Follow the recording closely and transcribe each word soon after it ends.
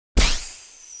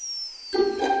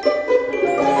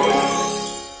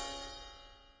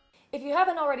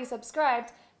haven't already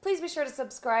subscribed, please be sure to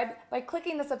subscribe by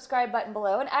clicking the subscribe button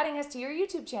below and adding us to your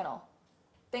YouTube channel.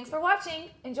 Thanks for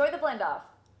watching. Enjoy the blend off.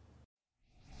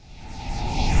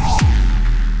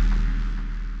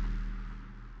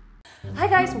 Hi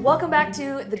guys, welcome back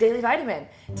to the Daily Vitamin.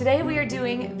 Today we are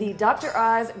doing the Dr.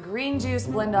 Oz Green Juice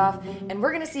Blend Off, and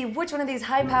we're going to see which one of these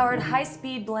high-powered,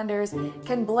 high-speed blenders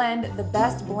can blend the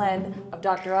best blend of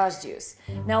Dr. Oz juice.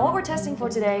 Now what we're testing for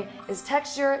today is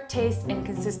texture, taste, and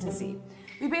consistency.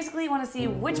 We basically want to see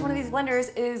which one of these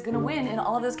blenders is going to win in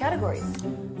all of those categories.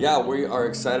 Yeah, we are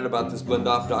excited about this blend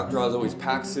off. Dr. Oz always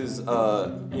packs his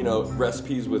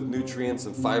recipes with nutrients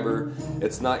and fiber.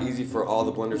 It's not easy for all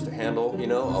the blenders to handle.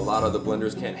 A lot of the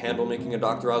blenders can't handle making a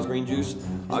Dr. Oz green juice.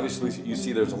 Obviously, you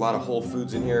see there's a lot of whole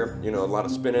foods in here. A lot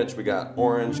of spinach. We got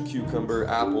orange, cucumber,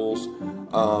 apples,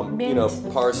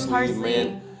 mint, parsley,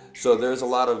 mint. So there's a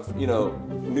lot of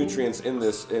nutrients in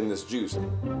this juice.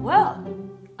 Well,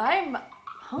 I'm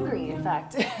hungry, in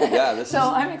fact. Yeah, so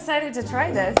I'm excited to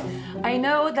try this. I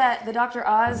know that the Dr.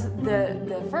 Oz,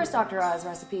 the first Dr. Oz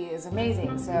recipe is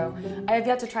amazing, so I have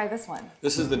yet to try this one.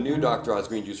 This is the new Dr. Oz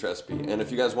green juice recipe, and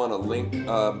if you guys want a link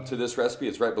to this recipe,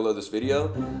 it's right below this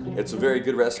video. It's a very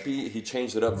good recipe. He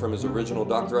changed it up from his original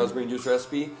Dr. Oz green juice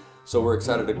recipe, so we're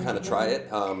excited to kind of try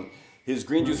it. His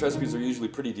green juice recipes are usually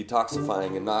pretty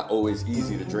detoxifying and not always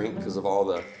easy to drink because of all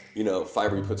the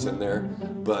fiber he puts in there,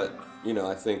 but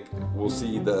I think we'll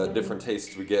see the different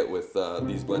tastes we get with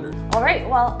these blenders. All right,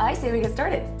 well, I say we get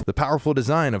started. The powerful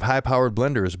design of high-powered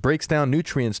blenders breaks down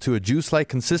nutrients to a juice-like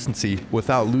consistency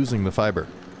without losing the fiber.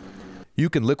 You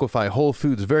can liquefy whole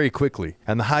foods very quickly,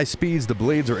 and the high speeds the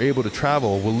blades are able to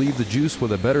travel will leave the juice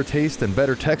with a better taste and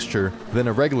better texture than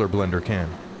a regular blender can.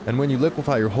 And when you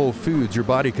liquefy your whole foods, your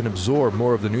body can absorb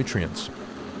more of the nutrients.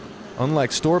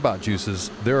 Unlike store-bought juices,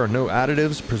 there are no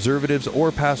additives, preservatives, or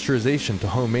pasteurization to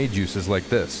homemade juices like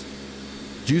this.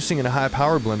 Juicing in a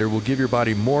high-powered blender will give your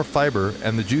body more fiber,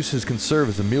 and the juices can serve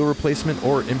as a meal replacement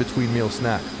or in-between meal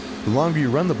snack. The longer you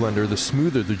run the blender, the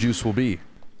smoother the juice will be.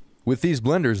 With these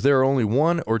blenders, there are only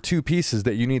 1 or 2 pieces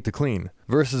that you need to clean,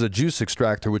 versus a juice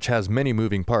extractor which has many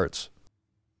moving parts.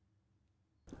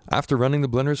 After running the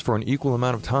blenders for an equal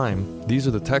amount of time, these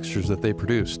are the textures that they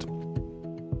produced.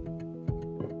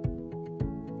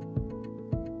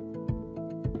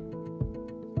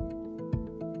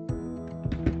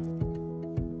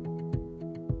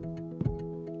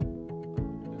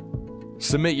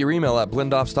 Submit your email at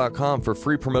blendoffs.com for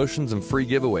free promotions and free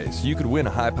giveaways. You could win a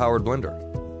high-powered blender.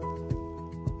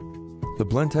 The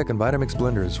Blendtec and Vitamix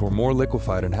blenders were more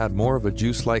liquefied and had more of a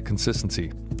juice-like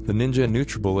consistency. The Ninja and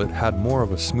NutriBullet had more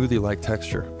of a smoothie-like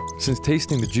texture. Since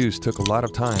tasting the juice took a lot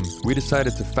of time, we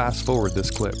decided to fast-forward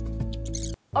this clip.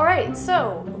 Alright,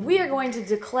 so we are going to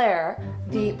declare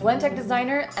the Blendtec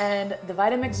Designer and the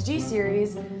Vitamix G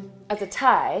Series as a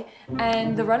tie,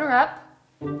 and the runner-up,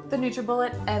 the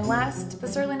NutriBullet, and last but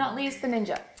certainly not least, the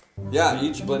Ninja. Yeah,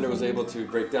 each blender was able to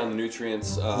break down the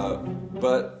nutrients,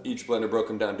 but each blender broke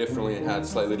them down differently and had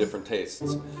slightly different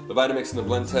tastes. The Vitamix and the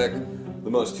Blendtec,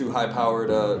 the most two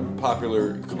high-powered,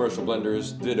 popular commercial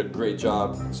blenders, did a great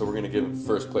job, so we're going to give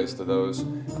first place to those.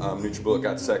 NutriBullet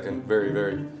got second. Very,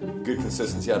 very good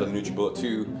consistency out of the NutriBullet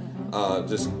too.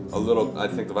 Just a little, I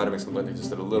think the Vitamix and the Blendtec just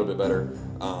did a little bit better.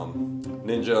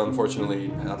 Ninja, unfortunately,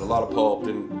 had a lot of pulp,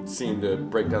 didn't seem to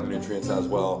break down the nutrients as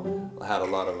well, had a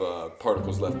lot of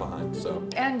particles left behind. So.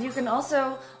 And you can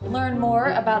also learn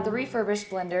more about the refurbished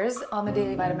blenders on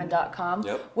thedailyvitamin.com,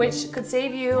 which could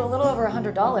save you a little over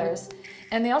 $100.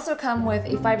 And they also come with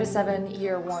a 5 to 7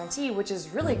 year warranty, which is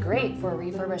really great for a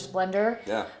refurbished blender.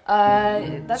 Yeah.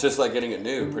 It's just like getting it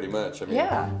new, pretty much. I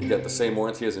mean, you get the same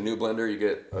warranty as a new blender. You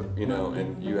get,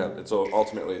 and you have. So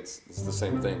ultimately, it's the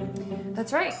same thing.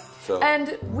 That's right. So.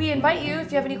 And we invite you,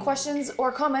 if you have any questions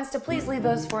or comments, to please leave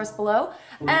those for us below.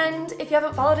 And if you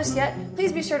haven't followed us yet,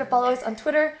 please be sure to follow us on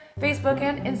Twitter, Facebook,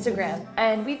 and Instagram.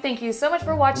 And we thank you so much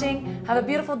for watching. Have a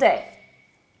beautiful day.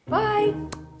 Bye.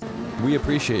 We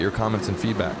appreciate your comments and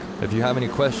feedback. If you have any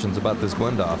questions about this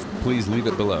blend-off, please leave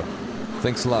it below.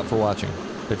 Thanks a lot for watching.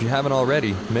 If you haven't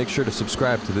already, make sure to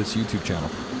subscribe to this YouTube channel.